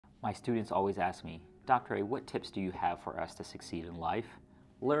My students always ask me, Dr. A, what tips do you have for us to succeed in life?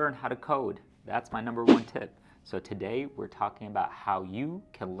 Learn how to code. That's my number one tip. So today we're talking about how you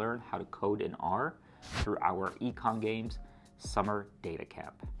can learn how to code in R through our Econ Games Summer Data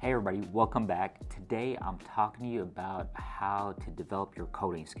Camp. Hey everybody, welcome back. Today I'm talking to you about how to develop your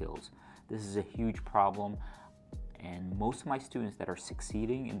coding skills. This is a huge problem, and most of my students that are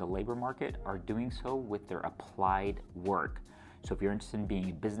succeeding in the labor market are doing so with their applied work. So if you're interested in being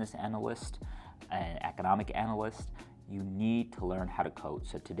a business analyst, an economic analyst, you need to learn how to code.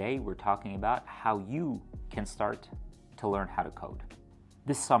 So today we're talking about how you can start to learn how to code.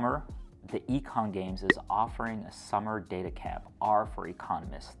 This summer, the Econ Games is offering a summer data camp, R for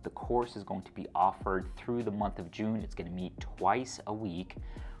Economists. The course is going to be offered through the month of June. It's going to meet twice a week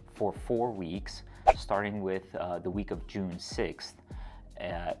for 4 weeks, starting with the week of June 6th.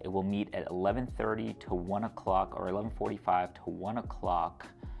 It will meet at 11:30 to 1 o'clock or 11:45 to 1 o'clock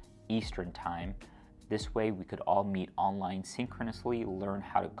Eastern time. This way we could all meet online synchronously, learn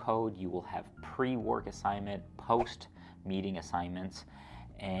how to code. You will have pre-work assignment, post-meeting assignments,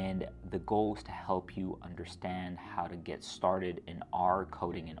 and the goal is to help you understand how to get started in R,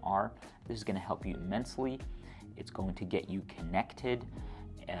 coding in R. This is going to help you immensely. It's going to get you connected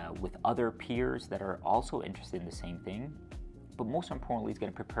with other peers that are also interested in the same thing. But most importantly, it's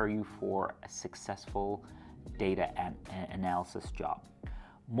going to prepare you for a successful data analysis job.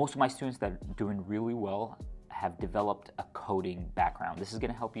 Most of my students that are doing really well have developed a coding background. This is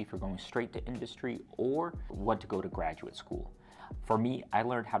going to help you if you're going straight to industry or want to go to graduate school. For me, I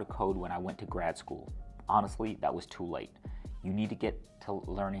learned how to code when I went to grad school. Honestly, that was too late. You need to get to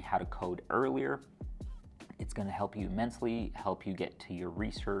learning how to code earlier. It's going to help you immensely, help you get to your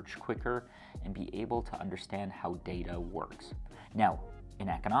research quicker, and be able to understand how data works. Now, in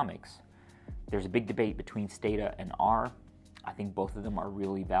economics, there's a big debate between Stata and R. I think both of them are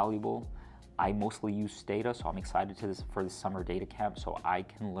really valuable. I mostly use Stata, so I'm excited for this summer data camp so I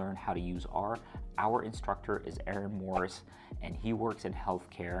can learn how to use R. Our instructor is Aaron Morris, and he works in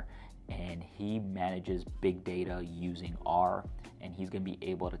healthcare, and he manages big data using R, and he's going to be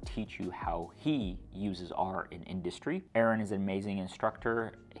able to teach you how he uses R in industry. Aaron is an amazing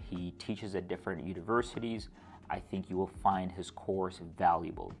instructor. He teaches at different universities. I think you will find his course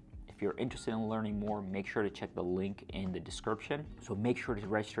valuable. If you're interested in learning more, make sure to check the link in the description. So make sure to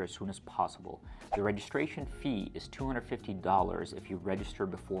register as soon as possible. The registration fee is $250 if you register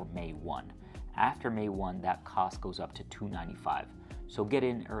before May 1. After May 1, that cost goes up to $295. So get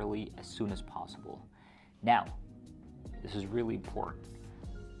in early as soon as possible. Now, this is really important.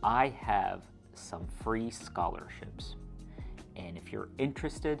 I have some free scholarships. And if you're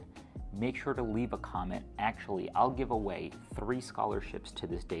interested, make sure to leave a comment. Actually, I'll give away 3 scholarships to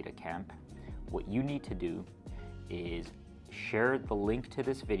this data camp. What you need to do is share the link to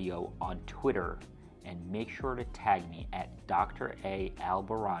this video on Twitter and make sure to tag me at Dr. A.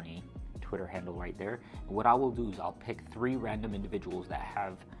 Albarani, Twitter handle right there. And what I will do is I'll pick 3 random individuals that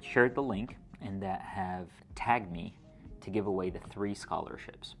have shared the link and that have tagged me to give away the 3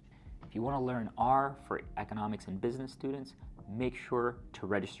 scholarships. If you want to learn R for economics and business students, make sure to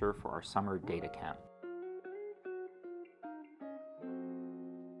register for our summer data camp.